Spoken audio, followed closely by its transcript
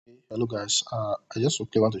Hello guys, I just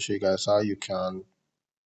quickly want to show you guys how you can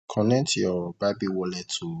connect your Bybit wallet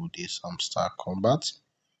to this Hamster Kombat.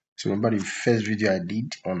 So remember the first video I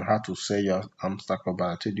did on how to sell your Hamster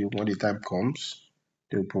Kombat. I told you when the time comes,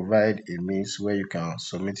 they will provide a means where you can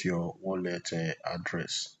submit your wallet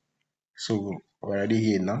address. So we're already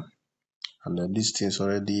here now, and then this thing is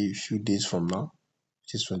already a few days from now,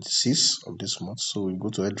 which is 26th of this month. So we go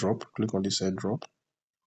to Airdrop, click on this Airdrop.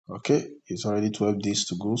 Okay, it's already 12 days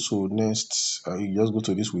to go. So next, you just go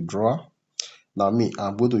to this withdrawal. Now me,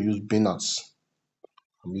 I'm going to use Binance.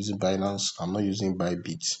 I'm using Binance. I'm not using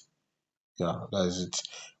Bybit. Yeah, that is it.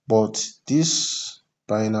 But this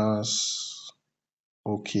Binance,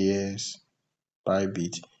 OKS,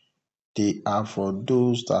 Bybit, they are for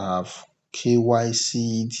those that have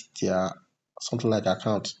KYC'd their something like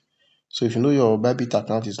account. So if you know your Bybit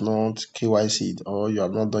account is not KYC'd or you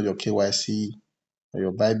have not done your KYC or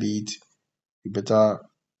your Bybit, you better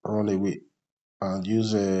run away and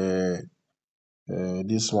use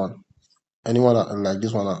this one. Anyone like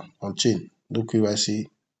this one on chain, no KYC.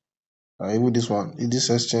 Even this one, in this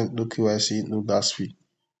exchange, no KYC, no gas fee.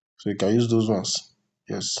 So you can use those ones.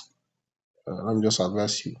 Yes, let me just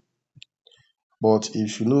advise you. But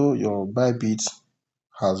if you know your Bybit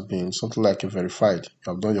has been something like verified,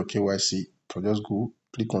 you have done your KYC, you can just go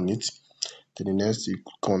click on it. Then the next you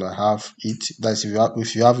click on I have it. That's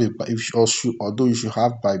if you have it, although you should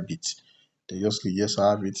have Bybit, then just click yes,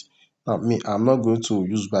 I have it. Now me, I'm not going to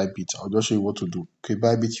use Bybit. I'll just show you what to do. Okay,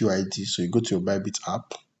 Bybit UID. So you go to your Bybit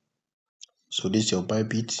app. So this is your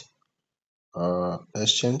Bybit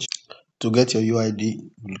exchange. To get your UID,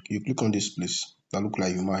 you click on this place that look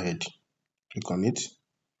like human head. Click on it.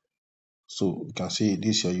 So you can see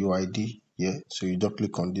this is your UID here. So you just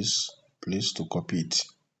click on this place to copy it.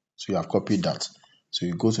 So you have copied that. So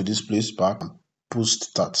you go to this place back and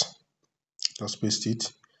post that. Just paste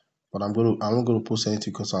it. But I'm not going to post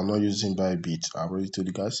anything because I'm not using Bybit. I've already told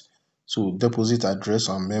you guys. So deposit address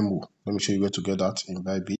and memo. Let me show you where to get that in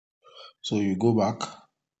Bybit. So you go back,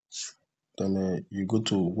 then you go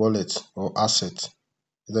to wallet or asset.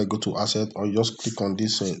 Either you go to asset or you just click on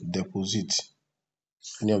this deposit,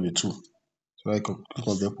 any of the two. So I can click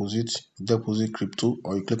on deposit crypto,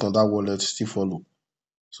 or you click on that wallet, still follow.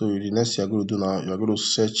 So the next thing you're going to do now, you're going to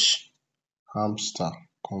search Hamster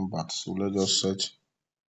Kombat. So let's just search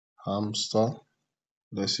Hamster.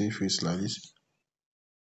 Let's see if it's like this.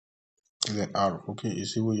 Then R. Okay, you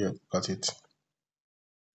see where you got it.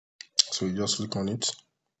 So you just click on it.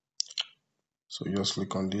 So you just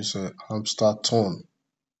click on this Hamster tone.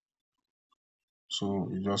 So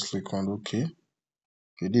you just click on OK.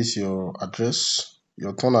 Okay, this is your address.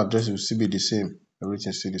 Your turn address will still be the same.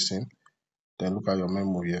 Everything still the same. Then look at your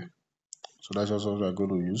memo here. So that's just what we are going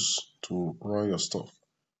to use to run your stuff.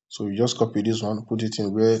 So you just copy this one, put it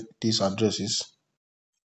in where this address is.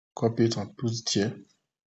 Copy it and put it here.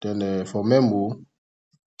 Then for memo,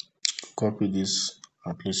 copy this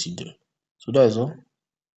and place it there. So that is all.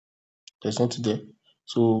 There's nothing there.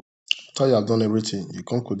 So after you have done everything, you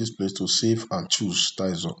come to this place to save and choose.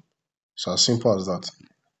 That is all. It's as simple as that.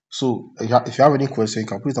 So if you have any question, you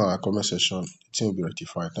can put it on our comment section. The thing will be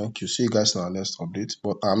rectified. Thank you. See you guys in our next update.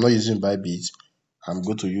 But I'm not using Bybit. I'm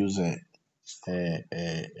going to use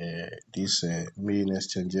this main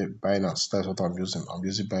exchange, Binance. That's what I'm using. I'm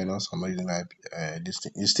using Binance. I'm not using this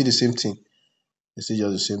thing. It's still the same thing. It's still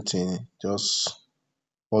just the same thing.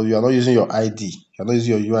 But you are not using your ID. You're not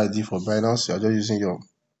using your UID for Binance. You're just using your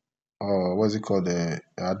what's it called, the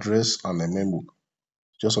address and the memo.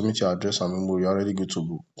 Just submit your address and memo. You're already good to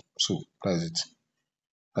go. So that's it.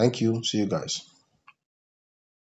 Thank you. See you guys.